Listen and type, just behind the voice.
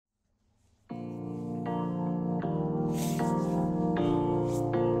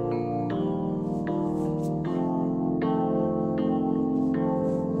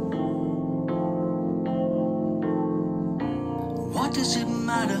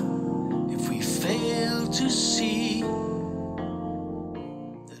matter if we fail to see.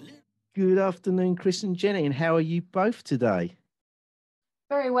 Good afternoon, Chris and Jenny, and how are you both today?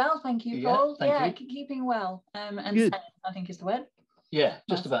 Very well, thank you, Paul. Thank you. Keeping well. And Good. sane, I think is the word. Yeah,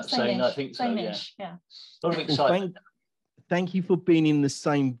 just about sane, I think so. Sane-ish, yeah. A lot of excitement. Thank you for being in the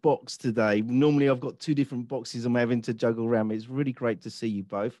same box today. Normally, I've got two different boxes I'm having to juggle around. It's really great to see you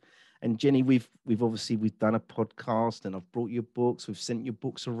both. And Jenny, we've done a podcast, and I've brought your books. We've sent your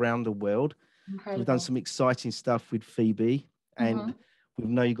books around the world. Incredible. We've done some exciting stuff with Phoebe, and we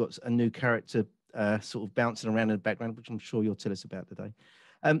know you've got a new character sort of bouncing around in the background, which I'm sure you'll tell us about today.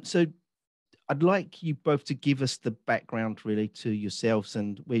 So I'd like you both to give us the background really to yourselves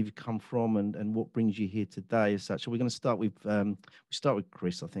and where you've come from and what brings you here today as such. So we're going to start with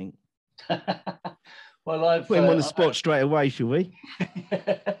Chris, I think. Well, I've put him on the spot straight away, shall we?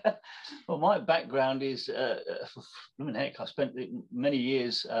 Well, my background is, I spent many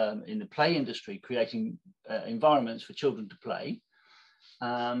years in the play industry creating environments for children to play.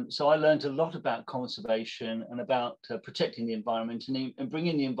 So I learned a lot about conservation and about protecting the environment and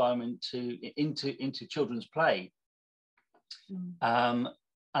bringing the environment into children's play. And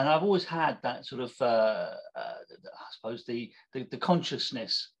I've always had that sort of, I suppose, the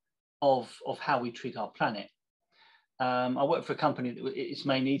consciousness of how we treat our planet. I worked for a company that its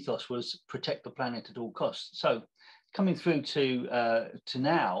main ethos was protect the planet at all costs. So coming through to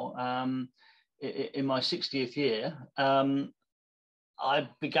now, in my 60th year, I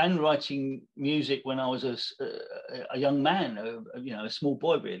began writing music when I was a young man, a small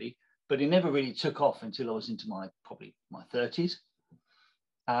boy really, but it never really took off until I was into probably my 30s.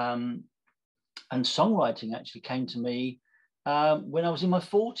 And songwriting actually came to me when I was in my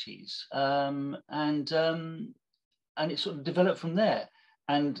 40s, and it sort of developed from there.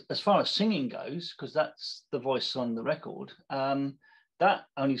 And as far as singing goes, because that's the voice on the record, that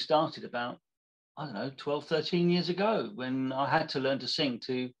only started about, 12, 13 years ago, when I had to learn to sing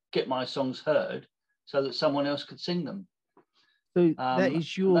to get my songs heard so that someone else could sing them. So that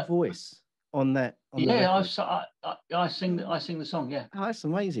is your voice on that? I sing the song, yeah. Oh, that's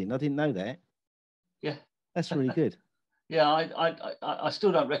amazing. I didn't know that. Yeah. That's really good. Yeah, I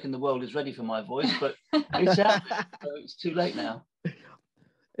still don't reckon the world is ready for my voice, but it's out there, so it's too late now.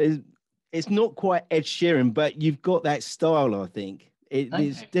 It's not quite Ed Sheeran, but you've got that style, I think.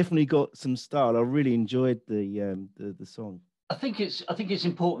 It's definitely got some style. I really enjoyed the song. I think it's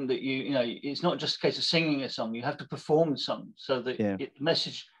important that it's not just a case of singing a song. You have to perform the song so that the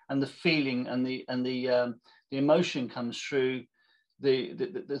message and the feeling and the emotion comes through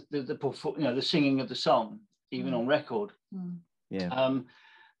the singing of the song, even on record. Yeah.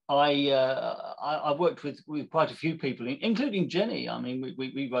 I worked with quite a few people, including Jenny. I mean,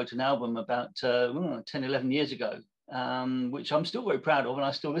 we wrote an album about 10, 11 years ago, which I'm still very proud of, and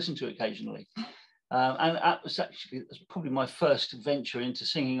I still listen to occasionally. And that was probably my first venture into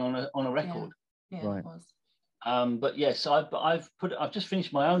singing on a record. Yeah, right. It was. But yes, I've just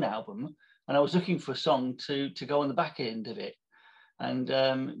finished my own album, and I was looking for a song to go on the back end of it. And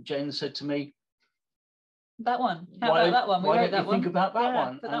Jen said to me, "That one. How about that one? We wrote that one. Think about that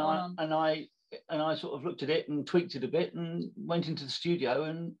one." Put that one on. And I sort of looked at it and tweaked it a bit and went into the studio,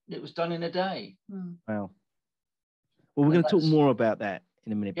 and it was done in a day. Wow. Well, we're going to talk more about that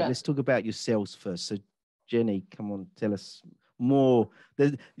in a minute, but let's talk about yourselves first. So, Jenny, come on, tell us more.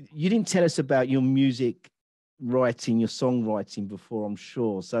 You didn't tell us about your music writing, your songwriting before, I'm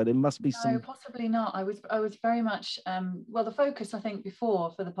sure. So there must be some. No, possibly not. I was very much the focus, I think,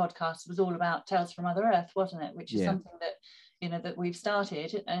 before for the podcast was all about Tales from Mother Earth, wasn't it? Which is something that that we've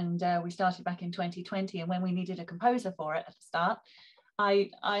started, and we started back in 2020. And when we needed a composer for it at the start, I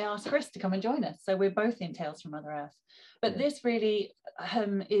asked Chris to come and join us. So we're both in Tales from Mother Earth. But this really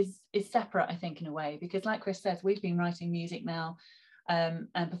is separate, I think, in a way, because like Chris says, we've been writing music now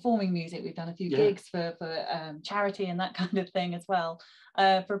and performing music. We've done a few gigs for charity and that kind of thing as well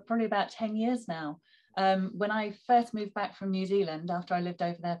for probably about 10 years now. When I first moved back from New Zealand after I lived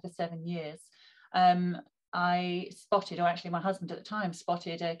over there for 7 years, I spotted, or actually my husband at the time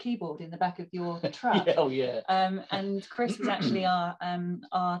spotted, a keyboard in the back of your truck. And Chris was actually our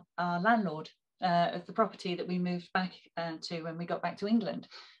landlord of the property that we moved back to when we got back to England,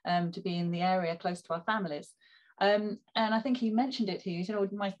 to be in the area close to our families. And I think he mentioned it to you. He said, "Oh,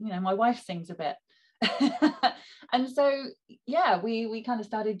 my wife sings a bit." And so we kind of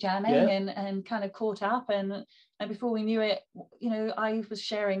started jamming and kind of caught up, and before we knew it, I was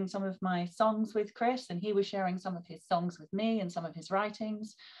sharing some of my songs with Chris, and he was sharing some of his songs with me and some of his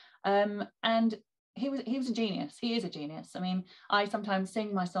writings, and he was a genius. He is a genius. I mean, I sometimes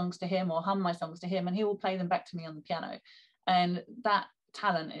sing my songs to him or hum my songs to him, and he will play them back to me on the piano, and that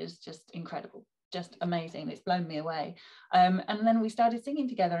talent is just incredible, just amazing. It's blown me away. And then we started singing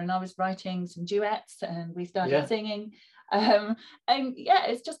together, and I was writing some duets, and we started singing. And yeah,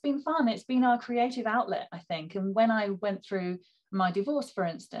 it's just been fun. It's been our creative outlet, I think. And when I went through my divorce, for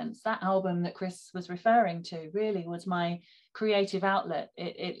instance, that album that Chris was referring to really was my creative outlet.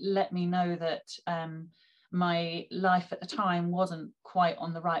 It let me know that my life at the time wasn't quite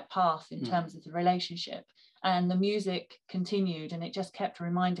on the right path in terms of the relationship, and the music continued, and it just kept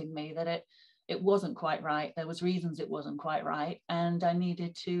reminding me that it wasn't quite right. There was reasons it wasn't quite right, and I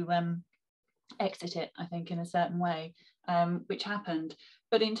needed to exit it, I think, in a certain way, which happened.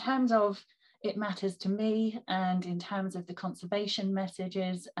 But in terms of it matters to me, and in terms of the conservation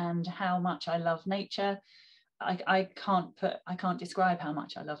messages and how much I love nature, I can't describe how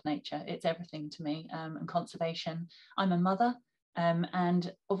much I love nature. It's everything to me, and conservation. I'm a mother,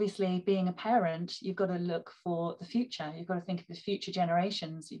 and obviously being a parent, you've got to look for the future. You've got to think of the future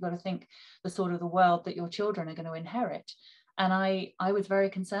generations. You've got to think the sort of the world that your children are going to inherit. And I was very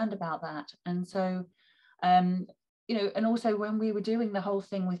concerned about that. And so, you know, and also when we were doing the whole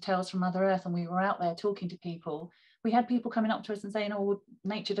thing with Tales from Mother Earth, and we were out there talking to people, we had people coming up to us and saying, oh, well,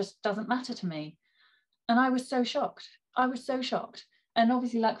 nature just doesn't matter to me. And I was so shocked. I was so shocked. And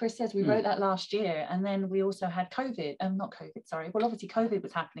obviously, like Chris says, we wrote that last year. And then we also had COVID, not COVID, sorry. Well, obviously COVID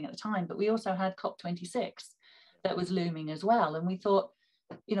was happening at the time, but we also had COP26 that was looming as well. And we thought,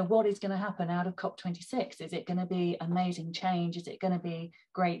 you know, what is going to happen out of COP26? Is it going to be amazing change? Is it going to be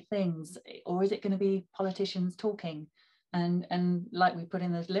great things? Or is it going to be politicians talking and like we put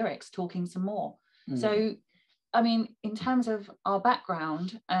in those lyrics, talking some more? So, I mean, in terms of our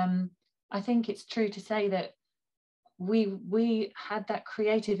background, I think it's true to say that we had that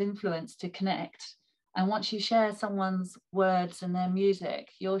creative influence to connect. And once you share someone's words and their music,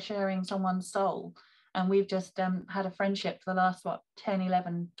 you're sharing someone's soul. And we've just had a friendship for the last, 10,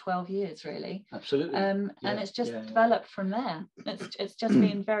 11, 12 years, really. Absolutely. And it's just developed from there. It's just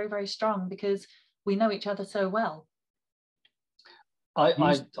been very, very strong because we know each other so well. I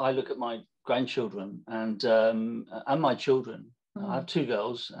look at my grandchildren and my children. I have 2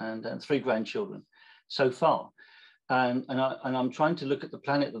 girls and 3 grandchildren so far. And I'm trying to look at the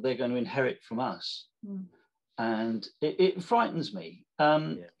planet that they're going to inherit from us. And it frightens me.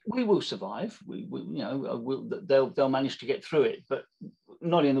 We will survive. We you know, they'll manage to get through it, but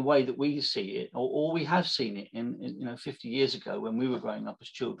not in the way that we see it, or we have seen it in you know, 50 years ago when we were growing up as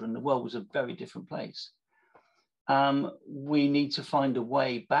children. The world was a very different place. We need to find a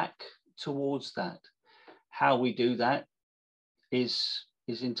way back towards that. How we do that is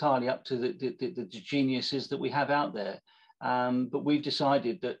entirely up to the geniuses that we have out there. But we've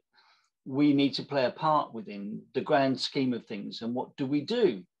decided that we need to play a part within the grand scheme of things. And what do we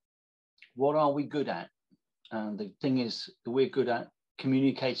do? What are we good at? And the thing is that we're good at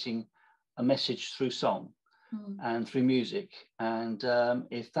communicating a message through song and through music. And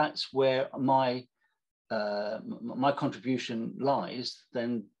if that's where my contribution lies,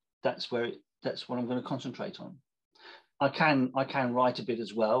 then that's what I'm going to concentrate on. I can write a bit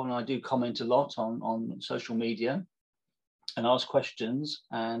as well, and I do comment a lot on social media and ask questions,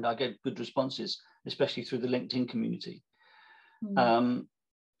 and I get good responses, especially through the LinkedIn community.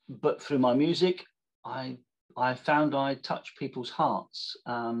 But through my music, I found I touch people's hearts.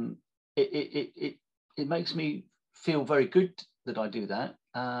 It makes me feel very good that I do that,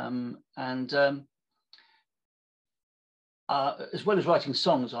 as well as writing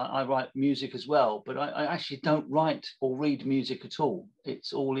songs, I write music as well, but I actually don't write or read music at all.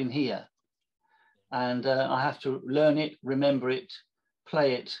 It's all in here. And I have to learn it, remember it,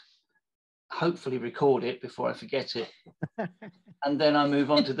 play it, hopefully record it before I forget it. And then I move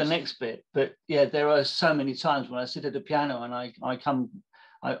on to the next bit. But yeah, there are so many times when I sit at a piano and I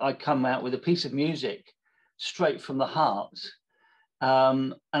come out with a piece of music straight from the heart.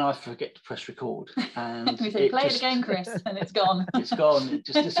 And I forget to press record. And we say, play it again, Chris, and it's gone. It's gone. It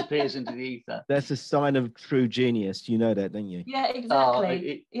just disappears into the ether. That's a sign of true genius. You know that, don't you? Yeah,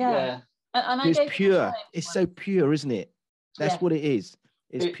 exactly. Yeah. And it's pure. It's so pure, isn't it? That's what it is.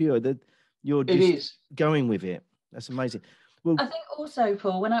 It's pure. That you're just going with it. That's amazing. Well, I think also,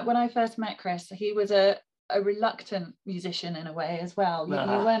 Paul, when I first met Chris, he was a reluctant musician in a way as well.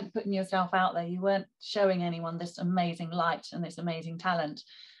 You weren't putting yourself out there. You weren't showing anyone this amazing light and this amazing talent.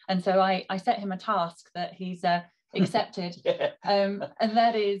 And so I set him a task that he's accepted. And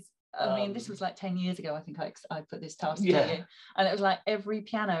that is, I mean, this was like 10 years ago. I think I put this task to you. And it was like every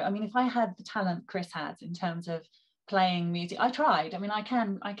piano. I mean, if I had the talent Chris had in terms of playing music, I tried. I mean, I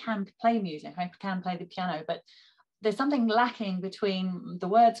can play music. I can play the piano, but there's something lacking between the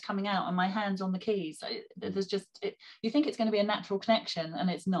words coming out and my hands on the keys. There's just, you think it's going to be a natural connection, and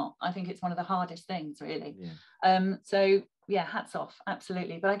it's not. I think it's one of the hardest things, really. So yeah, hats off,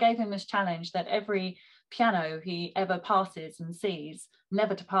 absolutely. But I gave him this challenge that every piano he ever passes and sees,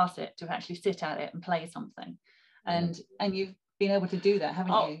 never to pass it, to actually sit at it and play something. And you've been able to do that,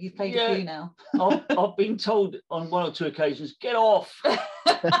 haven't you? You've played a few now. I've been told on 1 or 2 occasions, get off.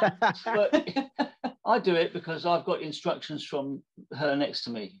 But I do it because I've got instructions from her next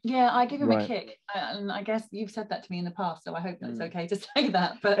to me. Yeah, I give him a kick, and I guess you've said that to me in the past, so I hope that's okay to say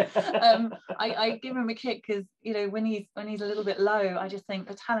that. But I give him a kick because, you know, when he's a little bit low, I just think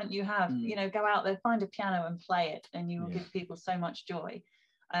the talent you have, you know, go out there, find a piano and play it, and you will give people so much joy.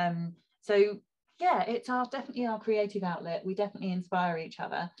 So yeah, it's definitely our creative outlet. We definitely inspire each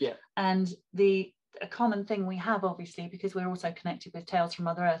other. Yeah, and a common thing we have, obviously, because we're also connected with Tales from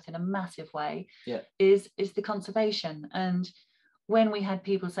Mother Earth in a massive way, is the conservation. And when we had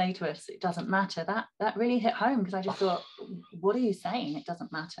people say to us, it doesn't matter, that really hit home, because I just thought, what are you saying? It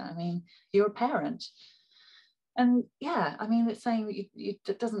doesn't matter. I mean, you're a parent. And yeah, I mean, it's saying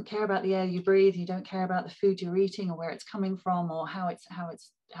it doesn't care about the air you breathe, you don't care about the food you're eating or where it's coming from or how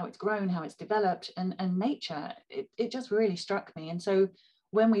it's grown, how it's developed, and nature. It just really struck me. And so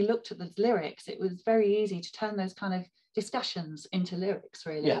when we looked at the lyrics, it was very easy to turn those kind of discussions into lyrics,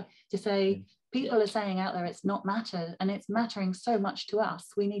 really, to say, people are saying out there it's not matter, and it's mattering so much to us,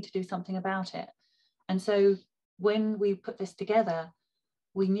 we need to do something about it. And so when we put this together,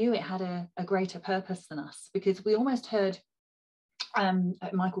 we knew it had a greater purpose than us, because we almost heard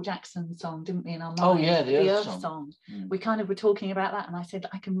Michael Jackson's song, didn't we, in our mind? The Earth song. We kind of were talking about that, and I said,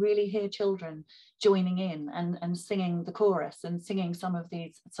 I can really hear children joining in and singing the chorus and singing some of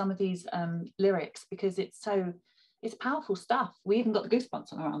these lyrics, because it's powerful stuff. We even got the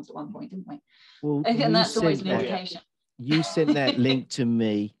goosebumps on our arms at one point, didn't we? Well, and that's always an indication. You sent that link to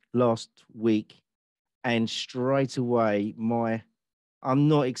me last week, and straight away I'm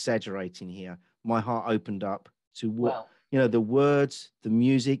not exaggerating here, my heart opened up to what you know, the words, the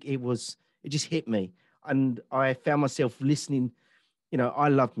music. It just hit me, and I found myself listening. You know, I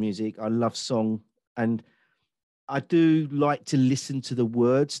love music, I love song, and I do like to listen to the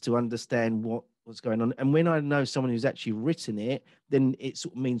words to understand what's going on. And when I know someone who's actually written it, then it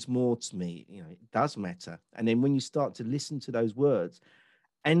sort of means more to me. You know, it does matter. And then when you start to listen to those words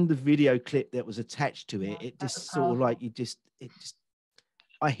and the video clip that was attached to it, it just sort of like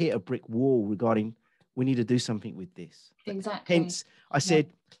I hit a brick wall regarding, we need to do something with this. Exactly. Hence, I said,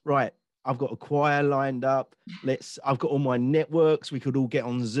 right, I've got a choir lined up. I've got all my networks. We could all get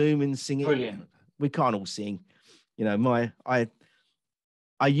on Zoom and sing it. Brilliant. We can't all sing. You know,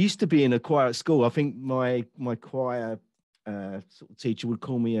 I used to be in a choir at school. I think my choir sort of teacher would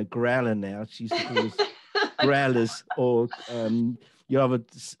call me a growler now. She used to call us growlers, or you have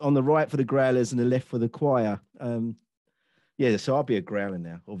on the right for the growlers and the left for the choir. Yeah, so I'll be a growler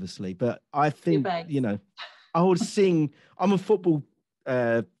now, obviously. But I think, you know, I would sing. I'm a football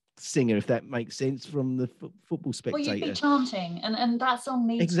singer, if that makes sense, from the football spectator. Well, you'd be chanting, and that song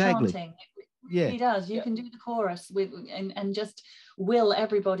needs chanting. It really does. You can do the chorus and just will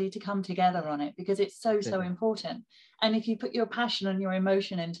everybody to come together on it, because it's so important. And if you put your passion and your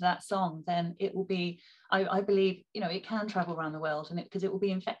emotion into that song, then it will be, I believe, you know, it can travel around the world, and because it will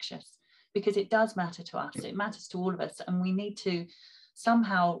be infectious, because it does matter to us. It matters to all of us, and we need to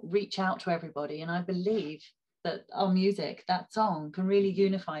somehow reach out to everybody. And I believe that our music, that song, can really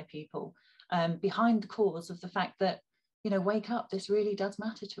unify people behind the cause of the fact that, you know, wake up, this really does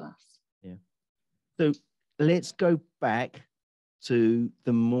matter to us. Yeah. So let's go back to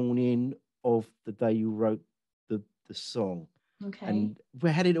the morning of the day you wrote the song. Okay. And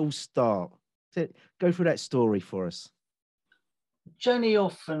where did it all start? Go through that story for us. Jenny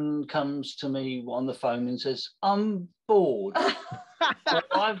often comes to me on the phone and says, I'm bored. Well,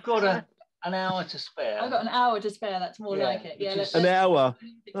 I've got an hour to spare. I've got an hour to spare. That's more like it. Yeah, an hour.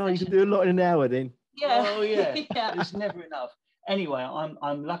 Oh, you can do a lot in an hour then. Yeah. Oh, yeah. It's never enough. Anyway,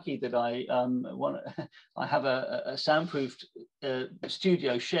 I'm lucky that I have a soundproofed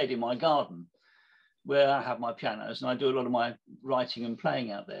studio shed in my garden, where I have my pianos, and I do a lot of my writing and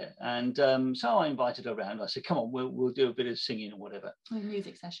playing out there. And so I invited her around. I said, come on, we'll do a bit of singing or whatever. A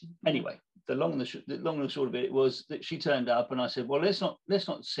music session. Anyway, the long and the short of it was that she turned up, and I said, well, let's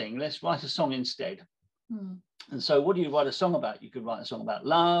not sing. Let's write a song instead. And so what do you write a song about? You could write a song about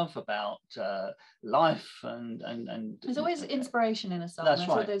love, about life, and there's always inspiration in a song. That's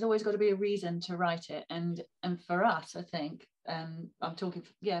right. There's always got to be a reason to write it. And for us, I think, I'm talking,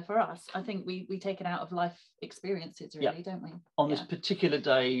 for us, I think we take it out of life experiences, really, don't we? On this particular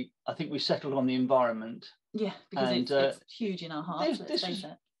day, I think we settled on the environment. Yeah, because it's huge in our hearts. This was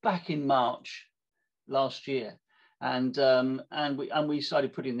back in March last year. And we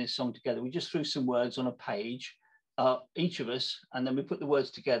started putting this song together. We just threw some words on a page, each of us, and then we put the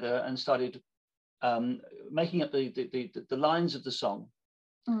words together and started making up the lines of the song.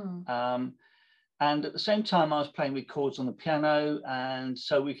 And at the same time, I was playing with chords on the piano, and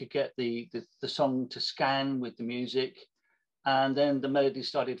so we could get the song to scan with the music. And then the melody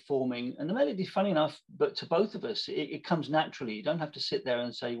started forming. And the melody, funny enough, but to both of us, it comes naturally. You don't have to sit there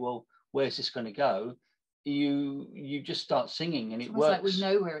and say, well, where's this going to go? You just start singing, and it works. Like we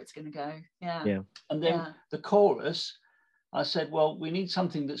know where it's going to go. Yeah. And then the chorus, I said, well, we need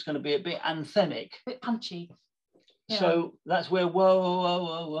something that's going to be a bit anthemic, a bit punchy. Yeah. So that's where whoa, whoa,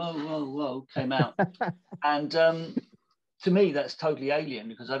 whoa, whoa, whoa, whoa came out. And to me, that's totally alien,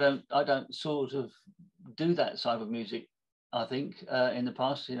 because I don't sort of do that side of music. I think in the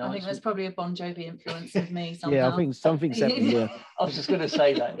past, I think there's probably a Bon Jovi influence with me somehow. Yeah, I think something's happened. Yeah, I was just going to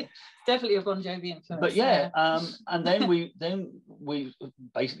say that. It's definitely a Bon Jovi influence. But and then we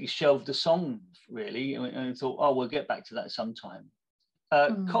basically shelved the song, really, and thought, oh, we'll get back to that sometime.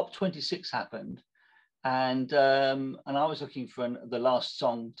 COP26 happened, and I was looking for the last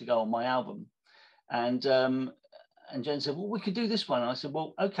song to go on my album, and Jen said, well, we could do this one. And I said,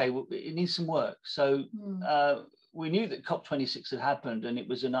 well, okay, well, it needs some work. So we knew that COP26 had happened, and it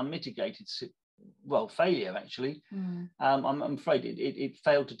was an unmitigated, failure, actually. I'm afraid it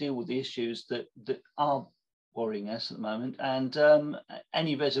failed to deal with the issues that are worrying us at the moment. And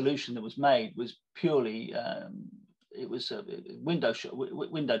any resolution that was made was purely, it was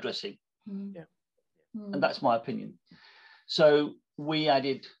window dressing. And that's my opinion. So we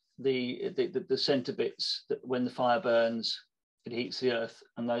added the centre bits, that when the fire burns, it heats the earth,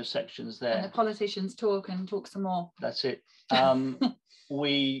 and those sections there. And the politicians talk some more. That's it.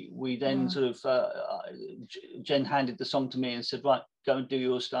 We then sort of, Jen handed the song to me and said, right, go and do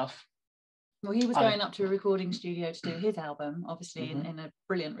your stuff. Well, he was going up to a recording studio to do his album, obviously in a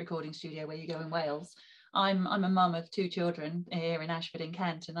brilliant recording studio where you go in Wales. I'm a mum of 2 children here in Ashford in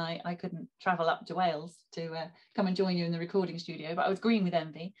Kent, and I couldn't travel up to Wales to come and join you in the recording studio, but I was green with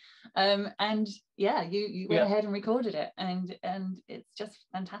envy. And you went ahead and recorded it, and it's just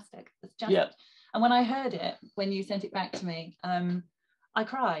fantastic. It's just, and when I heard it, when you sent it back to me, I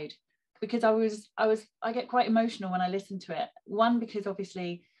cried, because I get quite emotional when I listen to it. One, because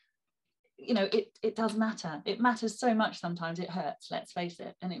obviously, it does matter. It matters so much sometimes. It hurts, let's face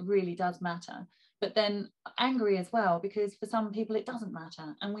it, and it really does matter. But then angry as well, because for some people it doesn't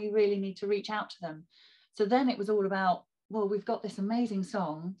matter, and we really need to reach out to them. So then it was all about, well, we've got this amazing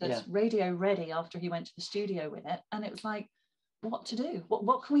song that's radio ready after he went to the studio with it, and it was like, what to do?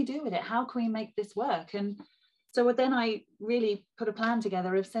 What can we do with it? How can we make this work? And so then I really put a plan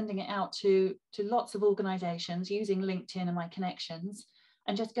together of sending it out to lots of organisations, using LinkedIn and my connections,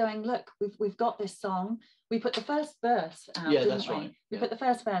 and just going, look, we've got this song. We put the first verse out, didn't we? We put the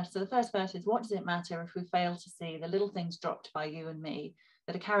first verse. So the first verse is, what does it matter if we fail to see the little things dropped by you and me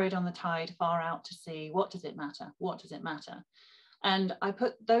that are carried on the tide far out to sea? What does it matter? What does it matter? And I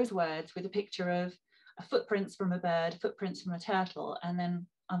put those words with a picture of footprints from a bird, footprints from a turtle, and then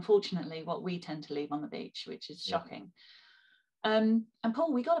unfortunately what we tend to leave on the beach, which is shocking. And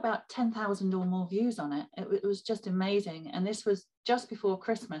Paul, we got about 10,000 or more views on it. It was just amazing. And this was just before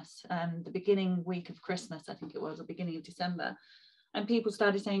Christmas, the beginning week of Christmas, I think it was, or beginning of December. And people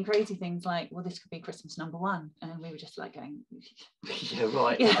started saying crazy things like, well, this could be Christmas #1. And we were just like going, yeah,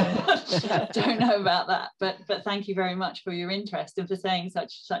 right. Don't know about that. But thank you very much for your interest and for saying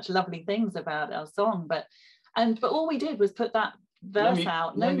such lovely things about our song. But all we did was put that verse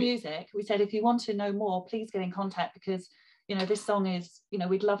out, no music. We said, if you want to know more, please get in contact, because this song is,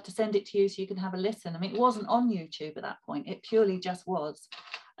 we'd love to send it to you so you can have a listen. I mean, it wasn't on YouTube at that point. It purely just was.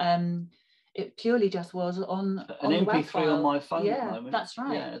 On an MP3 on my phone at the moment. That's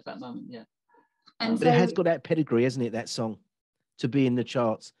right. Yeah, at that moment, yeah. But it has got that pedigree, hasn't it, that song, to be in the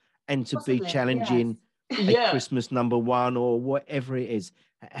charts and to be challenging a Christmas #1 or whatever it is.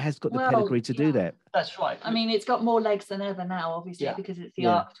 It has got the pedigree to do that. That's right. I mean, it's got more legs than ever now, obviously, because it's the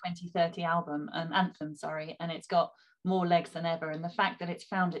ARC 2030 anthem, and it's got more legs than ever. And the fact that it's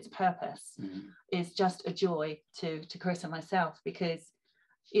found its purpose is just a joy to Chris and myself, because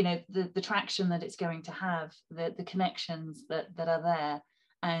the traction that it's going to have, the connections that are there,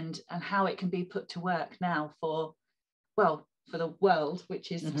 and how it can be put to work now for the world,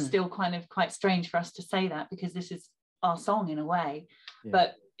 which is still kind of quite strange for us to say that, because this is our song in a way.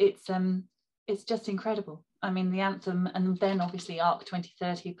 But it's just incredible. I mean, the anthem, and then obviously ARC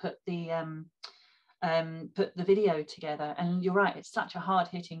 2030 put the video together, and you're right, it's such a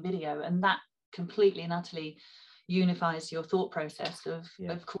hard-hitting video, and that completely and utterly unifies your thought process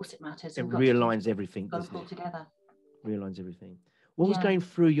of course it matters. It realigns everything. Got to pull together. Realigns everything. What was going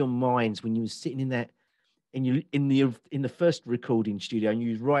through your minds when you were sitting in that, and you in the first recording studio, and you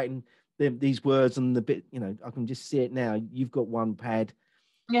was writing these words on the bit? I can just see it now. You've got one pad.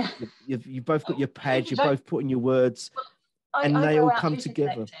 Yeah. You've both got your pads. You're both putting your words, and they all come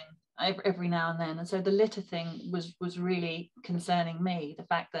together every now and then. And so the litter thing was really concerning me. The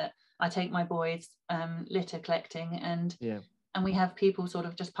fact that I take my boys litter collecting, and we have people sort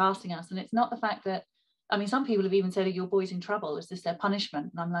of just passing us, and it's not the fact that, I mean, some people have even said, are your boys in trouble? Is this their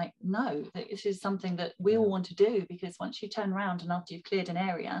punishment? And I'm like, no, this is something that we all want to do, because once you turn around and after you've cleared an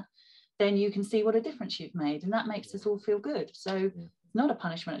area, then you can see what a difference you've made, and that makes us all feel good. So it's not a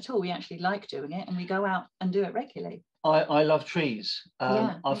punishment at all. We actually like doing it, and we go out and do it regularly. I love trees.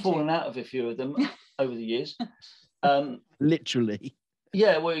 I've fallen out of a few of them over the years. Literally.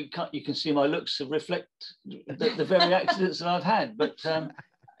 Yeah, well, you can see my looks reflect the very accidents that I've had. But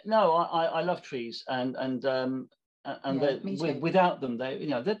no, I love trees, and without them,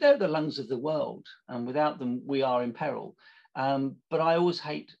 they're the lungs of the world, and without them, we are in peril. But I always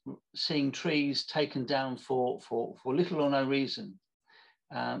hate seeing trees taken down for little or no reason.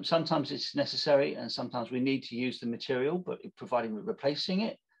 Sometimes it's necessary, and sometimes we need to use the material, but providing we're replacing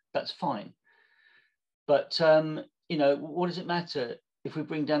it, that's fine. But what does it matter if we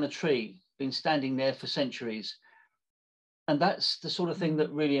bring down a tree, been standing there for centuries? And that's the sort of thing that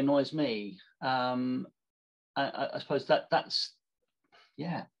really annoys me. I suppose that's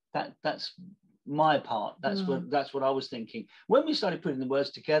my part. That's what I was thinking. When we started putting the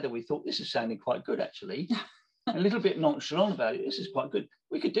words together, we thought, this is sounding quite good, actually. A little bit nonchalant about it. This is quite good.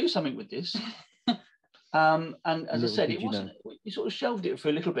 We could do something with this. And as I said, it wasn't. We sort of shelved it for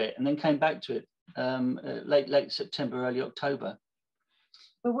a little bit and then came back to it late September, early October.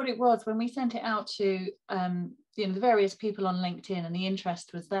 But what it was, when we sent it out to the various people on LinkedIn, and the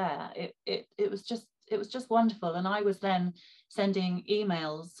interest was there, it was just wonderful. And I was then sending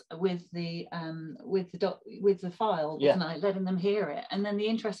emails with the file, wasn't I, letting them hear it, and then the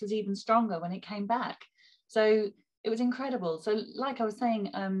interest was even stronger when it came back. So it was incredible. So like I was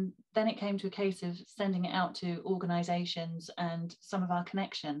saying, then it came to a case of sending it out to organisations and some of our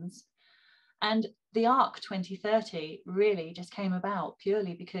connections. And the ARC 2030 really just came about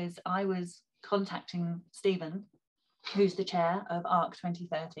purely because I was contacting Stephen, who's the chair of ARC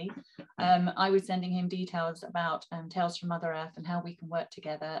 2030. I was sending him details about Tales from Mother Earth and how we can work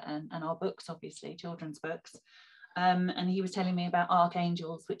together, and our books, obviously, children's books. And he was telling me about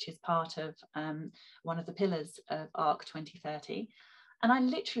Archangels, which is part of one of the pillars of ARC 2030. And I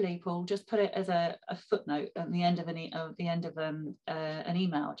literally, Paul, just put it as a footnote at the end of an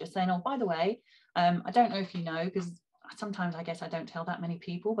email, just saying, oh, by the way, I don't know if you know, because sometimes I guess I don't tell that many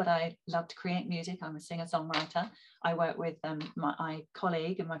people, but I love to create music. I'm a singer-songwriter. I work with my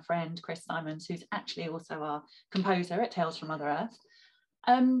colleague and my friend, Symons, who's actually also our composer at Tales from Mother Earth.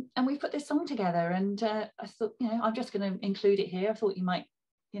 And we put this song together, and I thought, I'm just going to include it here. I thought you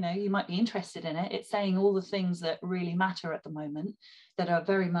might be interested in it. It's saying all the things that really matter at the moment, that are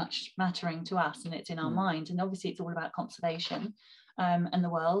very much mattering to us, and it's in our mind. And obviously it's all about conservation and the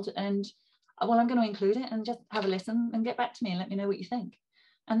world. And well, I'm going to include it, and just have a listen and get back to me and let me know what you think.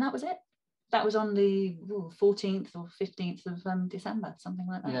 And that was it. That was on the 14th or 15th of December, something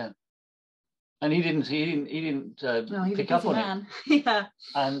like that. Yeah. And he didn't pick up on it. Yeah.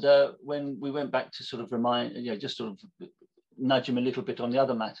 And when we went back to sort of remind, just sort of nudge him a little bit on the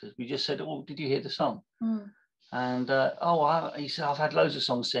other matters, we just said, oh, did you hear the song? And he said, I've had loads of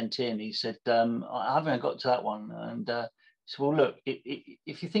songs sent in. He said, I haven't got to that one. And he said, well, look,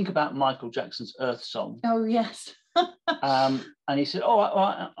 if you think about Michael Jackson's Earth song. Oh, yes. And he said,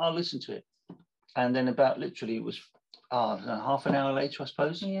 I'll listen to it. And then about literally it was half an hour later, I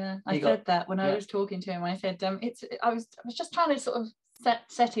suppose. Yeah, I said that when I was talking to him. I said, I was just trying to sort of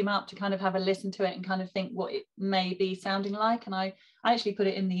set him up to kind of have a listen to it and kind of think what it may be sounding like. And I actually put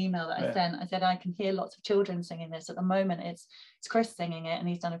it in the email that I sent. I said, I can hear lots of children singing this. At the moment, it's Chris singing it, and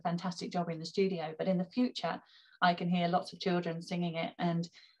he's done a fantastic job in the studio. But in the future, I can hear lots of children singing it. And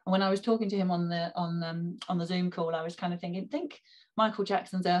when I was talking to him on the Zoom call, I was kind of thinking, think Michael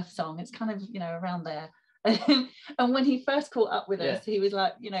Jackson's Earth song. It's kind of, around there. And when he first caught up with us, he was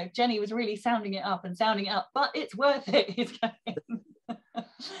like, Jenny was really sounding it up, but it's worth it. He's going.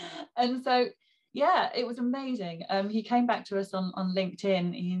 And so, yeah, it was amazing. He came back to us on LinkedIn,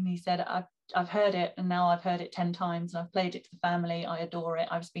 and he said, I've heard it, and now I've heard it 10 times. I've played it to the family. I adore it.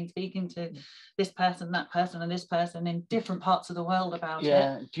 I've been speaking to this person, that person, and this person in different parts of the world about it.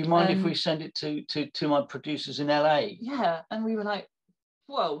 Yeah. Do you mind if we send it to my producers in LA? Yeah. And we were like,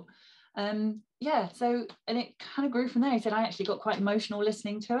 whoa. Yeah. So, and it kind of grew from there. He said, I actually got quite emotional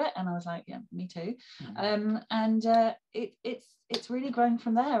listening to it. And I was like, yeah, me too. And it's really grown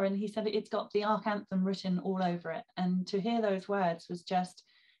from there. And he said it's got the Ark Anthem written all over it. And to hear those words was just,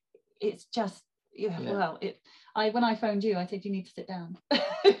 it's just, well, when I phoned you, I said, you need to sit down. I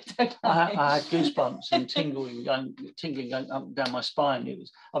had goosebumps and tingling up down my spine.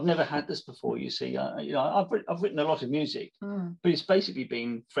 I've never had this before, you see. I've written a lot of music, but it's basically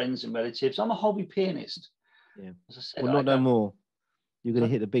been friends and relatives. I'm a hobby pianist. Yeah. As I said, well, no more. You're going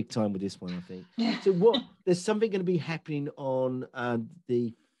to hit the big time with this one, I think. Yeah. So there's something going to be happening on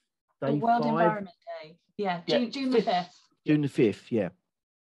the World Environment Day. Yeah, June the 5th. June the 5th, yeah.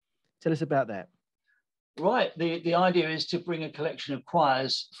 Tell us about that. Right. The idea is to bring a collection of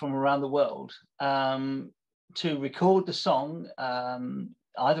choirs from around the world to record the song,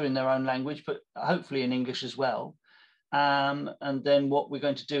 either in their own language, but hopefully in English as well. And then what we're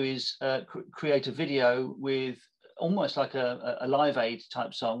going to do is create a video with almost like a Live Aid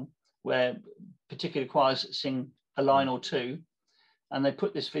type song, where particular choirs sing a line or two, and they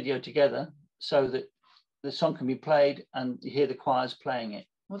put this video together so that the song can be played and you hear the choirs playing it.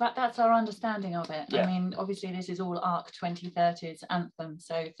 Well, that's our understanding of it. Yeah. I mean, obviously, this is all ARC 2030's anthem,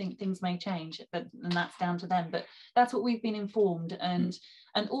 so things may change, and that's down to them. But that's what we've been informed, and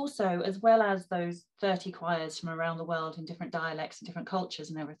also, as well as those 30 choirs from around the world in different dialects and different cultures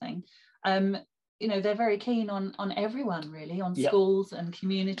and everything, they're very keen on everyone, really, on schools and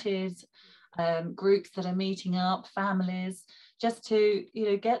communities, groups that are meeting up, families, just to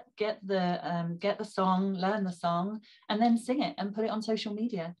get the song, learn the song, and then sing it and put it on social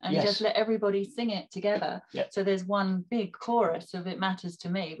media, and just let everybody sing it together. So there's one big chorus of "It Matters to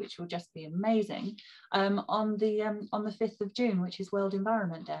Me," which will just be amazing, on the 5th of June, which is World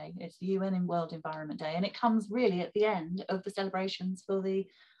Environment Day. It's the UN World Environment Day, and it comes really at the end of the celebrations for the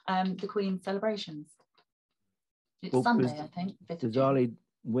Queen's celebrations. It's Sunday, I think, 5th of June.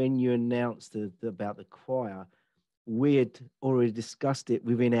 When you announced about the choir, we had already discussed it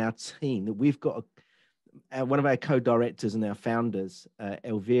within our team, that we've got one of our co-directors and our founders,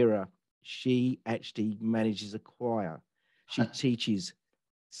 Elvira. She actually manages a choir. She teaches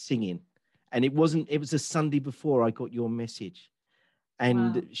singing, and it was a Sunday before I got your message,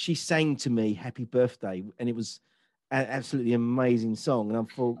 and she sang to me "Happy Birthday," and it was an absolutely amazing song. And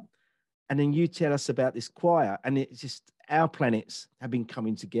I thought, and then you tell us about this choir, and it's just, our planets have been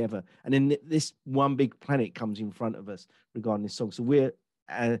coming together, and then this one big planet comes in front of us regarding this song. So we're,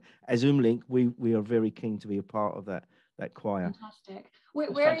 as Umlink, we are very keen to be a part of that choir. Fantastic.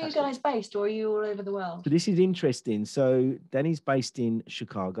 Where are you guys based, or are you all over the world? So this is interesting. So Danny's based in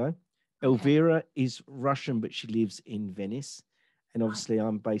Chicago. Okay. Elvira is Russian, but she lives in Venice, and obviously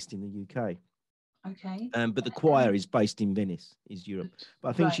I'm based in the UK. Okay. But the choir is based in Venice, is Europe. But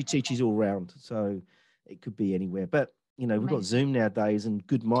I think she teaches all round, so it could be anywhere. But we've got Zoom nowadays and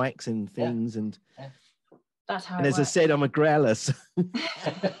good mics and things, and that's how. And as I said, I'm a growler. So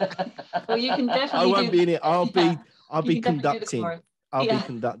well, you can definitely. I won't be in it. I'll be conducting. I'll be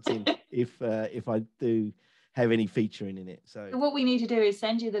conducting if I do have any featuring in it. So what we need to do is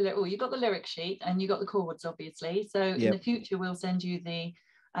send you you've got the lyric sheet and you've got the chords, obviously. So in the future, we'll send you the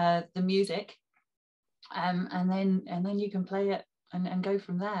music. And then you can play it and go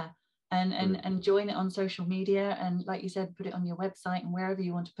from there, and join it on social media, and like you said, put it on your website and wherever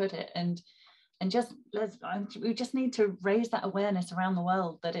you want to put it, and we just need to raise that awareness around the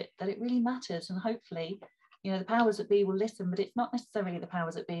world that it really matters, and hopefully the powers that be will listen. But it's not necessarily the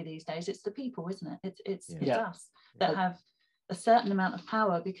powers that be these days, it's the people, isn't it? It's us that have a certain amount of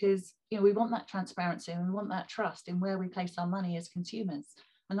power, because we want that transparency and we want that trust in where we place our money as consumers,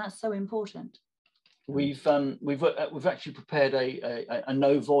 and that's so important. We've actually prepared a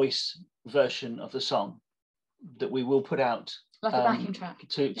no voice version of the song that we will put out, like a backing track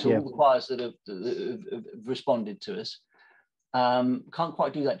to all the choirs that have responded to us. Can't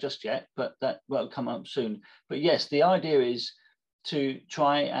quite do that just yet, but that will come up soon. But yes, the idea is to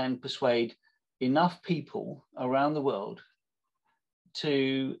try and persuade enough people around the world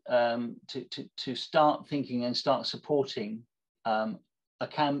to start thinking and start supporting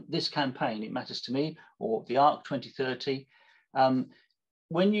this campaign, It Matters to Me, or the ARC 2030.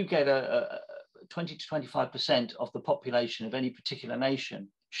 When you get a 20 to 25% of the population of any particular nation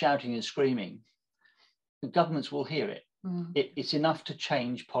shouting and screaming, the governments will hear it. It's enough to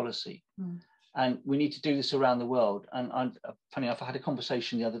change policy. And we need to do this around the world. And funny enough, I had a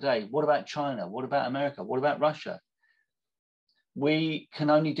conversation the other day. What about China? What about America? What about Russia? We can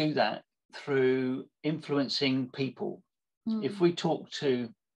only do that through influencing people. If we talk to,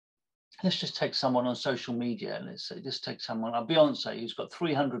 let's just take someone on social media. Let's say, just take someone like Beyonce, who's got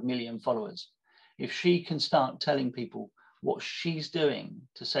 300 million followers. If she can start telling people what she's doing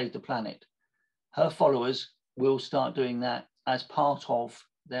to save the planet, her followers will start doing that as part of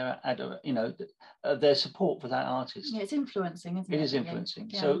their, their support for that artist. Yeah, it's influencing, isn't it? It is influencing.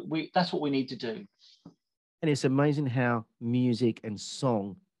 Yeah. So that's what we need to do. And it's amazing how music and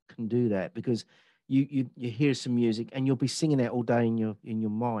song can do that, because you hear some music and you'll be singing it all day in your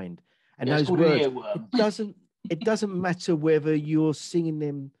mind. And those words, it doesn't matter whether you're singing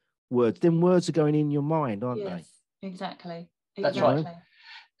them words. Them words are going in your mind, aren't they? Exactly. That's right.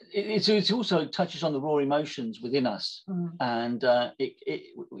 It also touches on the raw emotions within us, and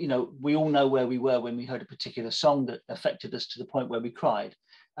we all know where we were when we heard a particular song that affected us to the point where we cried.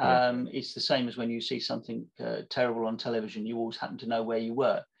 It's the same as when you see something terrible on television. You always happen to know where you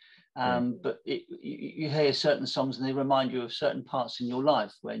were, but you hear certain songs and they remind you of certain parts in your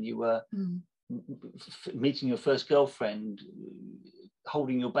life when you were meeting your first girlfriend,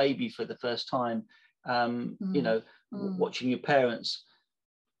 holding your baby for the first time, watching your parents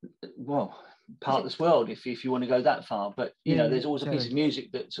part this world, if you want to go that far. But there's always a piece of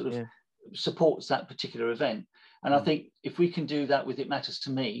music that sort of supports that particular event. And I think if we can do that with It Matters to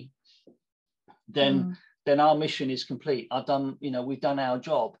Me, then our mission is complete. We've done our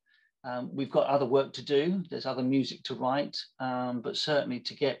job. We've got other work to do. There's other music to write, but certainly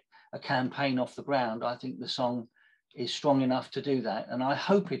to get a campaign off the ground, I think the song is strong enough to do that. And I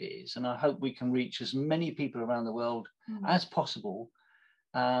hope it is. And I hope we can reach as many people around the world as possible,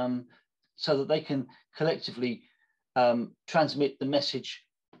 so that they can collectively transmit the message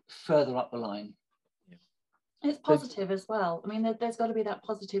further up the line. It's positive as well. I mean, there's got to be that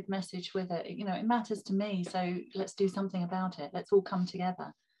positive message with it. It matters to me, so let's do something about it. Let's all come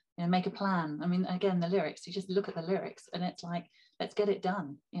together, make a plan. I mean, again, the lyrics, you just look at the lyrics and it's like, let's get it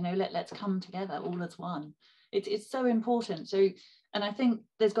done. Let's come together all as one. It's so important. So, and I think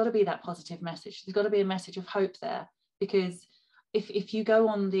there's got to be that positive message. There's got to be a message of hope there, because if you go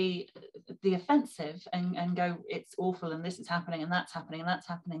on the offensive and go, it's awful and this is happening and that's happening and that's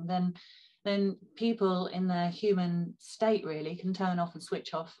happening, then people in their human state really can turn off and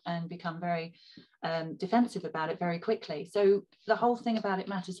switch off and become very defensive about it very quickly. So the whole thing about It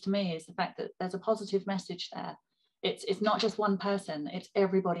Matters to Me is the fact that there's a positive message there. It's not just one person, it's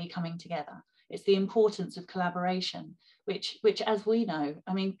everybody coming together. It's the importance of collaboration, which as we know,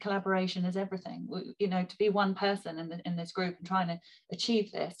 I mean, collaboration is everything. To be one person in this group and trying to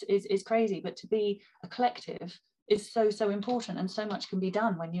achieve this is crazy, but to be a collective is so important, and so much can be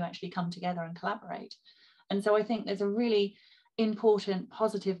done when you actually come together and collaborate. And so I think there's a really important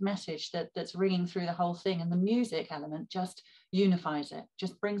positive message that's ringing through the whole thing, and the music element just unifies it,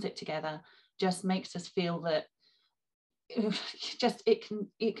 just brings it together, just makes us feel that we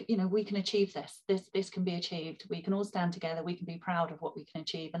can achieve this can be achieved. We can all stand together, we can be proud of what we can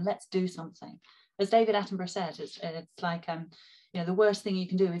achieve, and let's do something. As David Attenborough said, it's like the worst thing you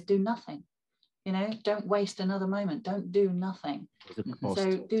can do is do nothing. Don't waste another moment. Don't do nothing.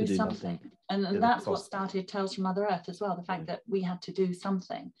 So do something. And that's what started Tales from Mother Earth as well, the fact that we had to do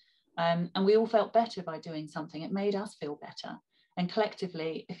something. And we all felt better by doing something. It made us feel better. And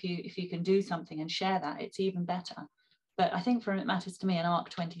collectively, if you can do something and share that, it's even better. But I think for It Matters to Me and ARC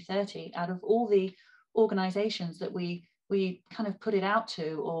 2030, out of all the organisations that we kind of put it out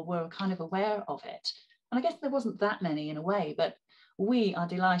to, or were kind of aware of it, and I guess there wasn't that many in a way, but we are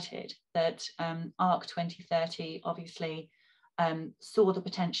delighted that ARC 2030 obviously saw the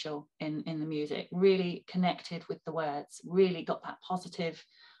potential in the music, really connected with the words, really got that positive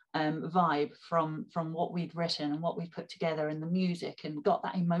vibe from what we'd written and what we put together in the music, and got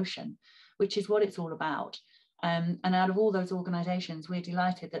that emotion, which is what it's all about. And out of all those organisations, we're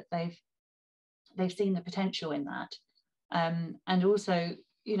delighted that they've seen the potential in that, and also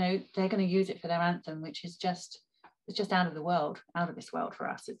they're going to use it for their anthem, which is just out of this world for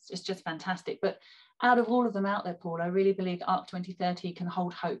us. It's just fantastic. But out of all of them out there, Paul, I really believe ARC 2030 can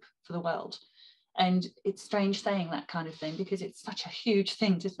hold hope for the world. And it's strange saying that kind of thing, because it's such a huge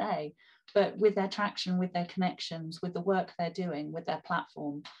thing to say, but with their traction, with their connections, with the work they're doing, with their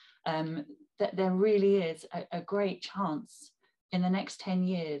platform, that there really is a great chance in the next 10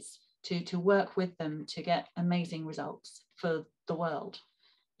 years to work with them to get amazing results for the world.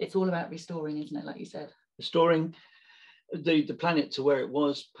 It's all about restoring, isn't it, like you said? Restoring the planet to where it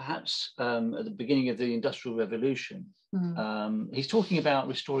was perhaps at the beginning of the Industrial Revolution. He's talking about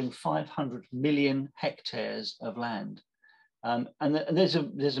restoring 500 million hectares of land. And there's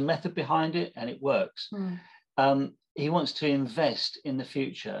a method behind it, and it works. He wants to invest in the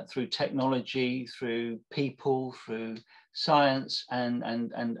future through technology, through people, through science,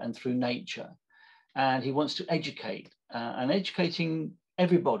 and through nature. And he wants to educate, and educating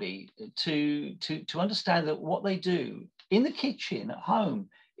everybody to understand that what they do in the kitchen, at home,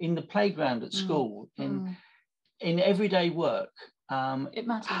 in the playground, at school, in everyday work, it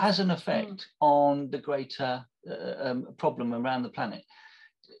matters. Has an effect on the greater problem around the planet.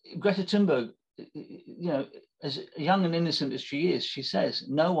 Greta Thunberg, as young and innocent as she is, she says,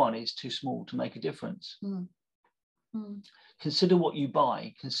 no one is too small to make a difference. Consider what you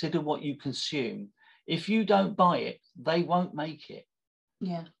buy, consider what you consume. If you don't buy it, they won't make it.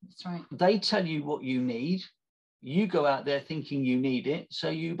 Yeah, that's right. They tell you what you need. You go out there thinking you need it, so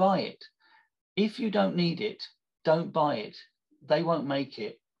you buy it. If you don't need it, don't buy it. They won't make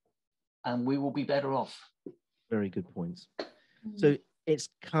it, and we will be better off. Very good points. So it's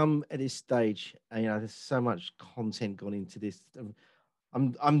come at this stage, and there's so much content gone into this.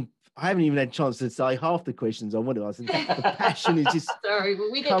 I haven't even had a chance to say half the questions I want to ask. The passion is just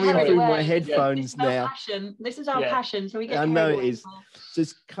we get coming carried through away. my headphones now. Passion. This is our passion, so we get I carried know away. it is. So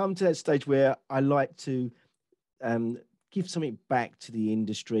it's come to that stage where I like to give something back to the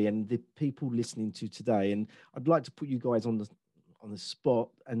industry and the people listening to today. And I'd like to put you guys on the spot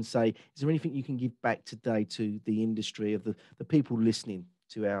and say, is there anything you can give back today to the industry, of the people listening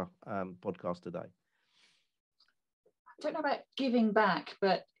to our podcast today? I don't know about giving back,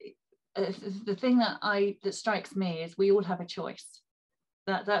 but the thing that strikes me is we all have a choice.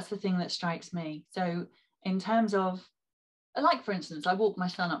 That's the thing that strikes me. So in terms of, like for instance, I walked my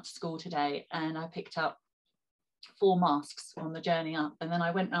son up to school today and I picked up 4 masks on the journey up, and then I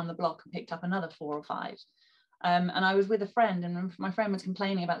went around the block and picked up another 4 or 5. And I was with a friend, and my friend was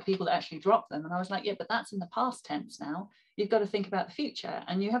complaining about the people that actually dropped them, and I was like, yeah, but that's in the past tense now. You've got to think about the future,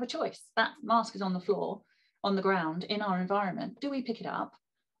 and you have a choice. That mask is on the floor, on the ground, in our environment. Do we pick it up,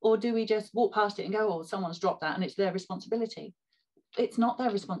 or do we just walk past it and go, oh, someone's dropped that and it's their responsibility? It's not their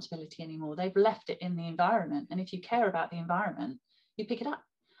responsibility anymore. They've left it in the environment, and if you care about the environment, you pick it up.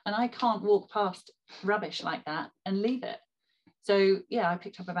 And I can't walk past rubbish like that and leave it. So yeah, I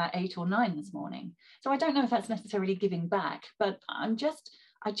picked up about 8 or 9 this morning. So I don't know if that's necessarily giving back, but I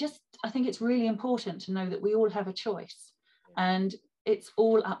think it's really important to know that we all have a choice, and it's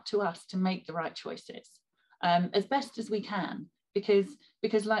all up to us to make the right choices as best as we can, because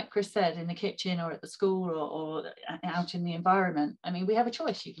like Chris said, in the kitchen or at the school or out in the environment, I mean, we have a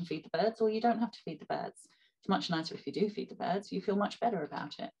choice. You can feed the birds or you don't have to feed the birds. It's much nicer if you do feed the birds. You feel much better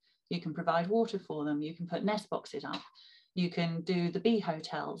about it. You can provide water for them. You can put nest boxes up. You can do the bee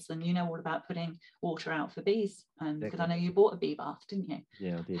hotels, and you know all about putting water out for bees. And because I know you bought a bee bath, didn't you?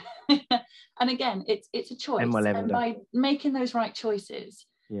 Yeah, I did. And again, it's a choice. And by making those right choices,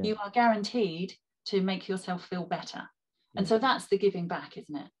 you are guaranteed to make yourself feel better. And so that's the giving back,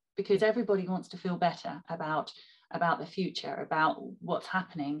 isn't it? Because everybody wants to feel better about the future, about what's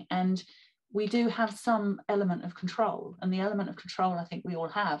happening. And we do have some element of control. And the element of control I think we all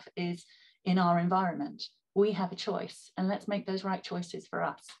have is in our environment. We have a choice, and let's make those right choices for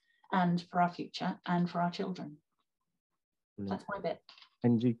us and for our future and for our children. That's my bit.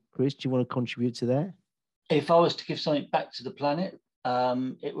 And Chris, do you want to contribute to that? If I was to give something back to the planet,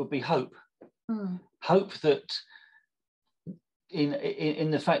 it would be hope. Hope that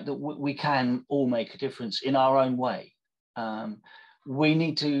in the fact that we can all make a difference in our own way. We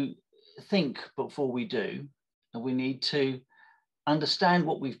need to think before we do, and we need to understand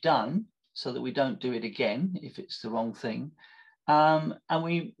what we've done so that we don't do it again if it's the wrong thing. And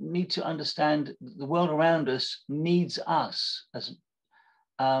we need to understand the world around us needs us. As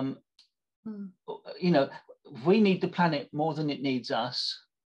we need the planet more than it needs us,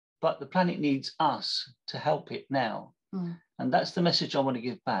 but the planet needs us to help it now. And that's the message I want to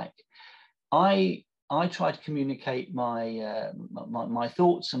give back. I try to communicate my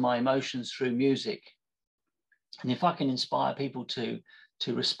thoughts and my emotions through music. And if I can inspire people to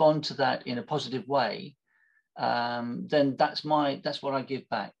respond to that in a positive way, then that's what I give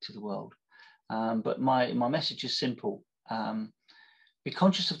back to the world. But my message is simple. Be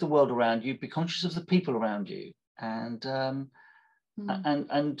conscious of the world around you, be conscious of the people around you, and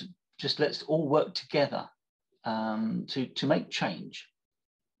just let's all work together to make change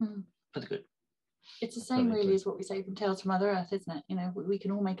for the good. It's the same really as what we say from Tales from Mother Earth, isn't it? You know, we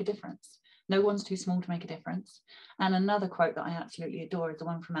can all make a difference. No one's too small to make a difference. And another quote that I absolutely adore is the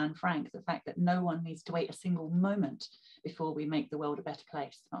one from Anne Frank, the fact that no one needs to wait a single moment before we make the world a better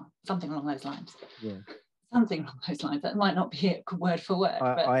place. Or something along those lines. Yeah. Something along those lines. That might not be it word for word.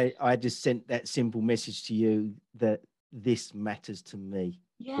 I just sent that simple message to you that this matters to me,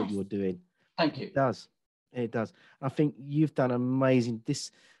 yes. What you're doing. Thank you. It does. It does. I think you've done amazing.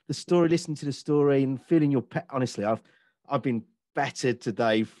 The story, listening to the story and feeling your honestly, I've been battered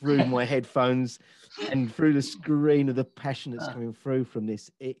today through my headphones and through the screen of the passion that's coming through from this.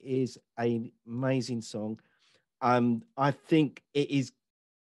 It is an amazing song. I think it is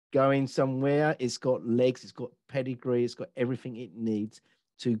going somewhere. It's got legs, it's got pedigree, it's got everything it needs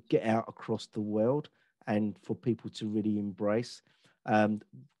to get out across the world and for people to really embrace.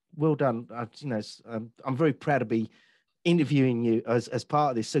 Well done. I'm very proud to be interviewing you as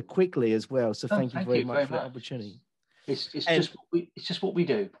part of this so quickly as well. So thank you very much for that opportunity. It's just what we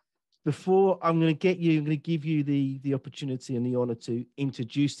do. Before I'm going to give you the opportunity and the honor to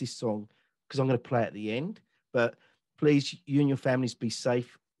introduce this song, because I'm going to play at the end. But please, you and your families be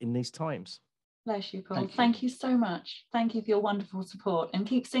safe in these times. Bless you, Paul. Thank you so much. Thank you for your wonderful support, and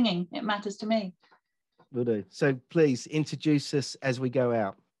keep singing. It matters to me. Will do. So please introduce us as we go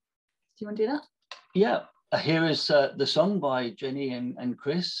out. Do you want to do that? Yeah. Here is the song by Jenny and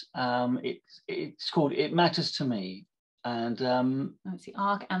Chris. It's called "It Matters to Me," and it's the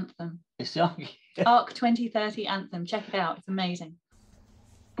ARC anthem. It's the ARC 2030 anthem. Check it out. It's amazing.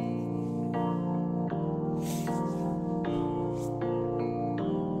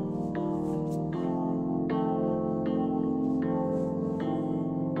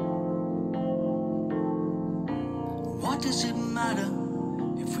 What does it matter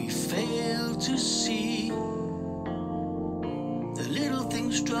if we fail to see the little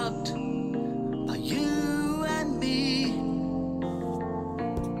things dropped by you and me,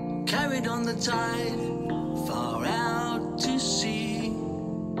 carried on the tide far out to sea?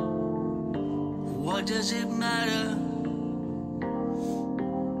 What does it matter?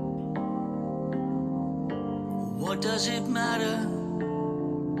 What does it matter?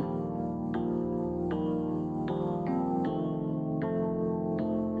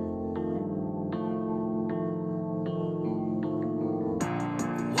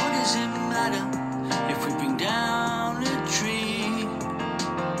 If we bring down a tree,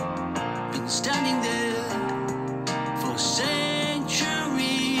 been standing there for centuries,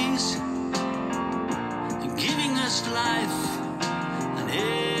 and giving us life and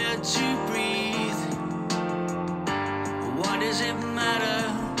air to breathe. What does it matter?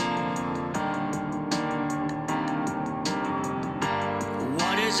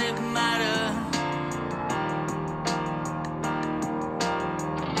 What does it matter?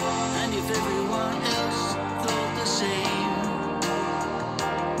 Everyone else thought the same,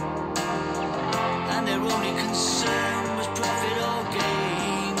 and their only concern was profit or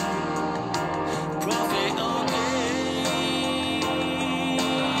gain. Profit or gain.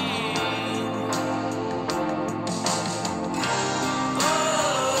 Oh,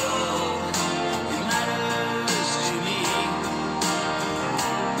 it matters to me.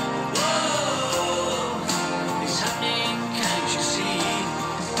 Whoa.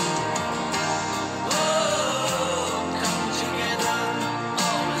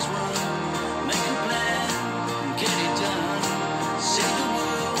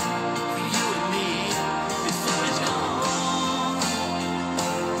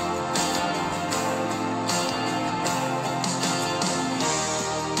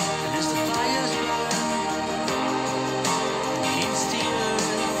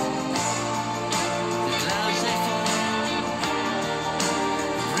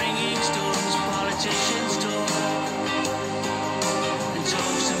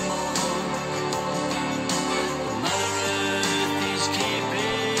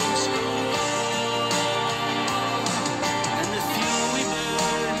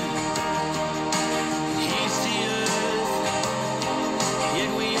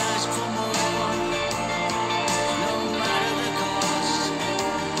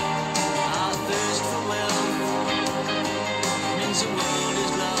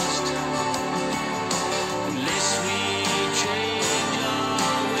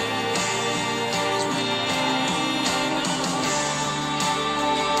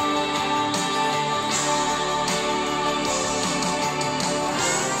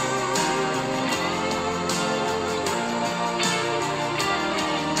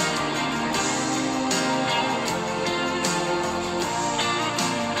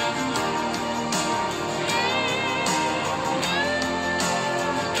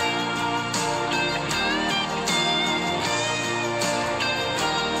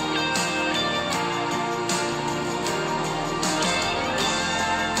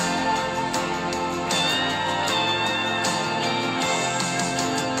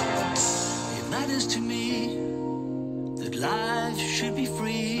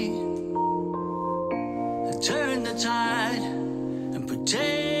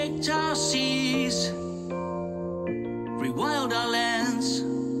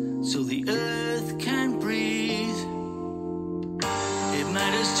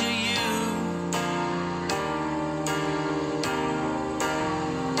 to you.